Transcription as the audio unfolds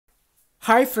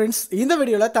Hi friends, இந்த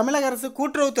வீடியோவில் தமிழக அரசு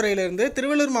கூட்டுறவுத்துறையிலிருந்து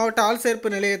திருவள்ளூர் மாவட்ட ஆள் சேர்ப்பு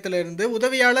நிலையத்திலிருந்து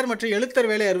உதவியாளர் மற்றும் எழுத்தர்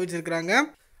வேலை அறிவிச்சிருக்கிறாங்க.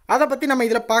 அதை பற்றி நம்ம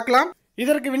இதில் பார்க்கலாம்.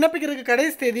 இதற்கு விண்ணப்பிக்கிறதுக்கு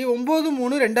கடைசி தேதி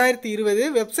 9/3/2020.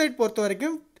 வெப்சைட் பொறுத்த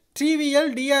வரைக்கும்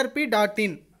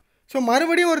tvldrp.in. ஸோ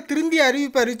மறுபடியும் ஒரு திருந்திய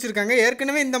அறிவிப்பு அறிவிச்சிருக்காங்க.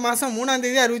 ஏற்கனவே இந்த மாதம் 3ஆம்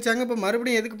தேதி அறிவிச்சாங்க. இப்போ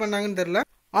மறுபடியும் எதுக்கு பண்ணாங்கன்னு தெரில.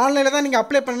 ஆன்லைனில் தான் நீங்கள்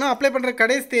அப்ளை பண்ணணும். அப்ளை பண்ணுற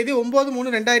கடைசி தேதி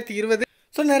 9/3/2020.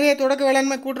 ஸோ நிறைய தொடக்க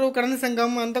வேளாண்மை கூட்டுறவு கடன்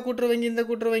சங்கம், அந்த கூட்டுறவு வங்கி, இந்த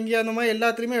கூட்டுறவு வங்கி, அந்த மாதிரி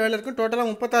எல்லாத்துலேயுமே வேலை இருக்கும். டோட்டலாக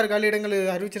 36 காலியிடங்கள்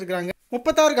அறிவிச்சிருக்காங்க.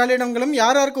 36 காலியிடங்களும்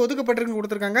யார் யாருக்கு ஒதுக்கப்பட்டிருக்குன்னு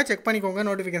கொடுத்துருக்காங்க. செக் பண்ணிக்கோங்க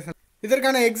நோட்டிஃபிகேஷன்.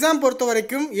 இதற்கான எக்ஸாம் பொறுத்த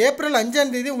வரைக்கும் ஏப்ரல்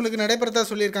 5ஆம் தேதி உங்களுக்கு நடைபெறதா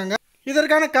சொல்லியிருக்காங்க.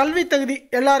 இதற்கான கல்வி தகுதி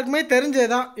எல்லாருக்குமே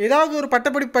தெரிஞ்சதுதான். ஏதாவது ஒரு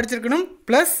பட்டப்படிப்பு படிச்சிருக்கணும்.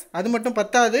 ப்ளஸ் அது மட்டும்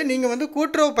பத்தாது, நீங்கள்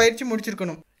கூட்டுறவு பயிற்சி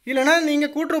முடிச்சிருக்கணும். இல்லைனா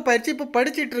நீங்கள் கூட்டுறவு பயிற்சி இப்போ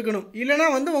படிச்சுட்டு இருக்கணும். இல்லைனா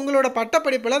உங்களோட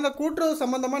பட்டப்படிப்பில் அந்த கூட்டுறவு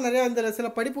சம்மந்தமாக நிறையா சில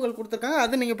படிப்புகள் கொடுத்துருக்காங்க.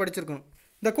 அது நீங்கள் படிச்சிருக்கணும்.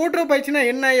 இந்த கூட்டுறவு பயிற்சினா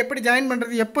என்ன, எப்படி ஜாயின்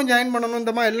பண்ணுறது, எப்போ ஜாயின் பண்ணணும்,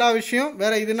 இந்த மாதிரி எல்லா விஷயம்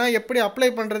வேறு இதுனா எப்படி அப்ளை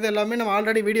பண்ணுறது எல்லாமே நம்ம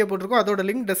ஆல்ரெடி வீடியோ போட்டிருக்கோம். அதோட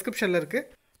லிங்க் டிஸ்கிரிப்ஷனில் இருக்குது.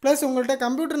 ப்ளஸ் உங்கள்கிட்ட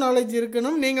கம்ப்யூட்டர் நாலேஜ்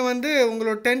இருக்கணும். நீங்கள்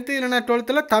உங்களோட 10th இல்லைனா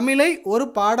 12th தமிழை ஒரு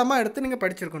பாடமாக எடுத்து நீங்கள்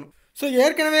படிச்சிருக்கணும். ஸோ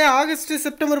ஏற்கனவே ஆகஸ்ட்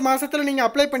செப்டம்பர் மாதத்தில் நீங்கள்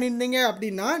அப்ளை பண்ணியிருந்தீங்க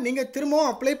அப்படின்னா நீங்கள்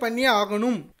திரும்பவும் அப்ளை பண்ணியே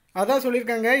ஆகணும். அதான்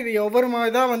சொல்லியிருக்காங்க. இது ஒவ்வொரு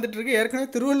இதாக வந்துட்டுருக்கு. ஏற்கனவே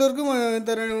திருவள்ளூருக்கும்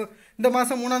இந்த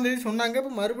மாதம் 3ஆம் தேதி சொன்னாங்க.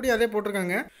 இப்போ மறுபடியும் அதே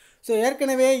போட்டிருக்காங்க. ஸோ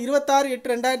ஏற்கனவே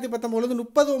 26/8/2019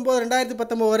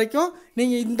 30/9/2019 வரைக்கும்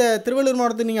நீங்கள் இந்த திருவள்ளூர்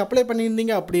மாவட்டத்தில் நீங்கள் அப்ளை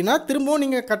பண்ணியிருந்தீங்க அப்படின்னா திரும்பவும்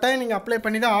நீங்கள் கட்டாயம் நீங்கள் அப்ளை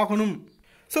பண்ணி தான் ஆகணும்.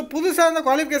 ஸோ புதுசாக இந்த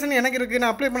குவாலிஃபிகேஷன் எனக்கு இருக்குது,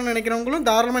 நான் அப்ளை பண்ண நினைக்கிறவங்களும்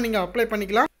தாராளமாக நீங்கள் அப்ளை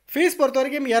பண்ணிக்கலாம். ஃபீஸ் பொறுத்த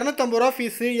வரைக்கும் 250 ரூபா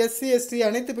ஃபீஸு. SC ST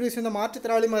அனைத்து பிரிவு சேர்ந்த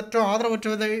மாற்றுத்திறனாளி மற்றும் ஆதரவற்ற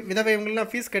விதவை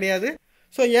இவங்களாம் ஃபீஸ் கிடையாது.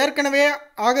 ஸோ ஏற்கனவே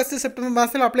ஆகஸ்ட் செப்டம்பர்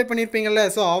மாதத்தில் அப்ளை பண்ணியிருப்பீங்கள்ல,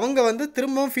 ஸோ அவங்க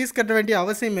திரும்பவும் ஃபீஸ் கட்ட வேண்டிய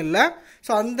அவசியம் இல்லை.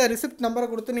 ஸோ அந்த ரிசிப்ட் நம்பரை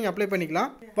கொடுத்து நீங்கள் அப்ளை பண்ணிக்கலாம்.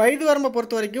 வயது வரம்பை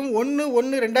பொறுத்த வரைக்கும்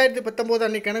 1/1/2019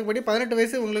 அன்றைக்கி கணக்குப்படி 18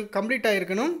 வயசு உங்களுக்கு கம்ப்ளீட்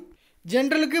ஆகிருக்கணும்.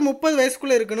 ஜென்ரலுக்கு 30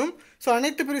 வயசுக்குள்ளே இருக்கணும். ஸோ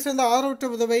அனைத்து பிரிவு சேர்ந்த ஆதரவற்ற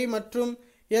விதவை மற்றும்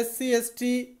SC ST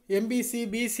MBC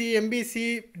BC MBC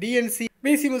DNC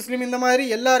BC முஸ்லீம் இந்த மாதிரி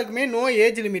எல்லாருக்குமே நோ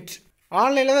ஏஜ் லிமிட்.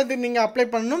 ஆன்லைனில் தான் இது நீங்கள் அப்ளை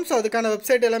பண்ணணும். ஸோ அதுக்கான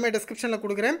வெப்சைட் எல்லாமே டிஸ்கிரிப்ஷனில்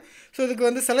கொடுக்குறேன். ஸோ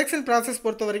இதுக்கு செலெக்ஷன் ப்ராசஸ்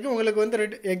பொறுத்த வரைக்கும் உங்களுக்கு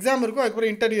எக்ஸாம் இருக்கும்,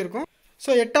 அதுக்கப்புறம் இன்டர்வியூ இருக்கும். ஸோ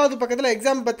 8வது பக்கத்தில்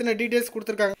எக்ஸாம் பற்றின டீட்டெயில்ஸ்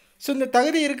கொடுத்துருக்காங்க. ஸோ இந்த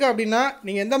தகுதி இருக்குது அப்படின்னா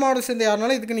நீங்கள் எந்த மாவட்டம் சேர்ந்த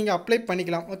யாருனாலும் இதுக்கு நீங்கள் அப்ளை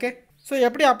பண்ணிக்கலாம். ஓகே, ஸோ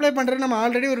எப்படி அப்ளை பண்ணுறது நம்ம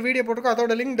ஆல்ரெடி ஒரு வீடியோ போட்டிருக்கோம்.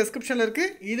 அதோட லிங்க் டிஸ்கிரிப்ஷனில்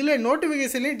இருக்குது. இதில்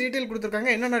நோட்டிஃபிகேஷன்லேயும் டீட்டெயில்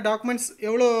கொடுத்துருக்காங்க. என்னென்ன டாக்குமெண்ட்ஸ்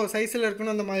எவ்வளோ சைஸில்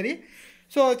இருக்கணும் அந்த மாதிரி.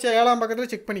 ஸோ 7ஆம்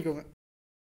பக்கத்தில் செக் பண்ணிக்கோங்க.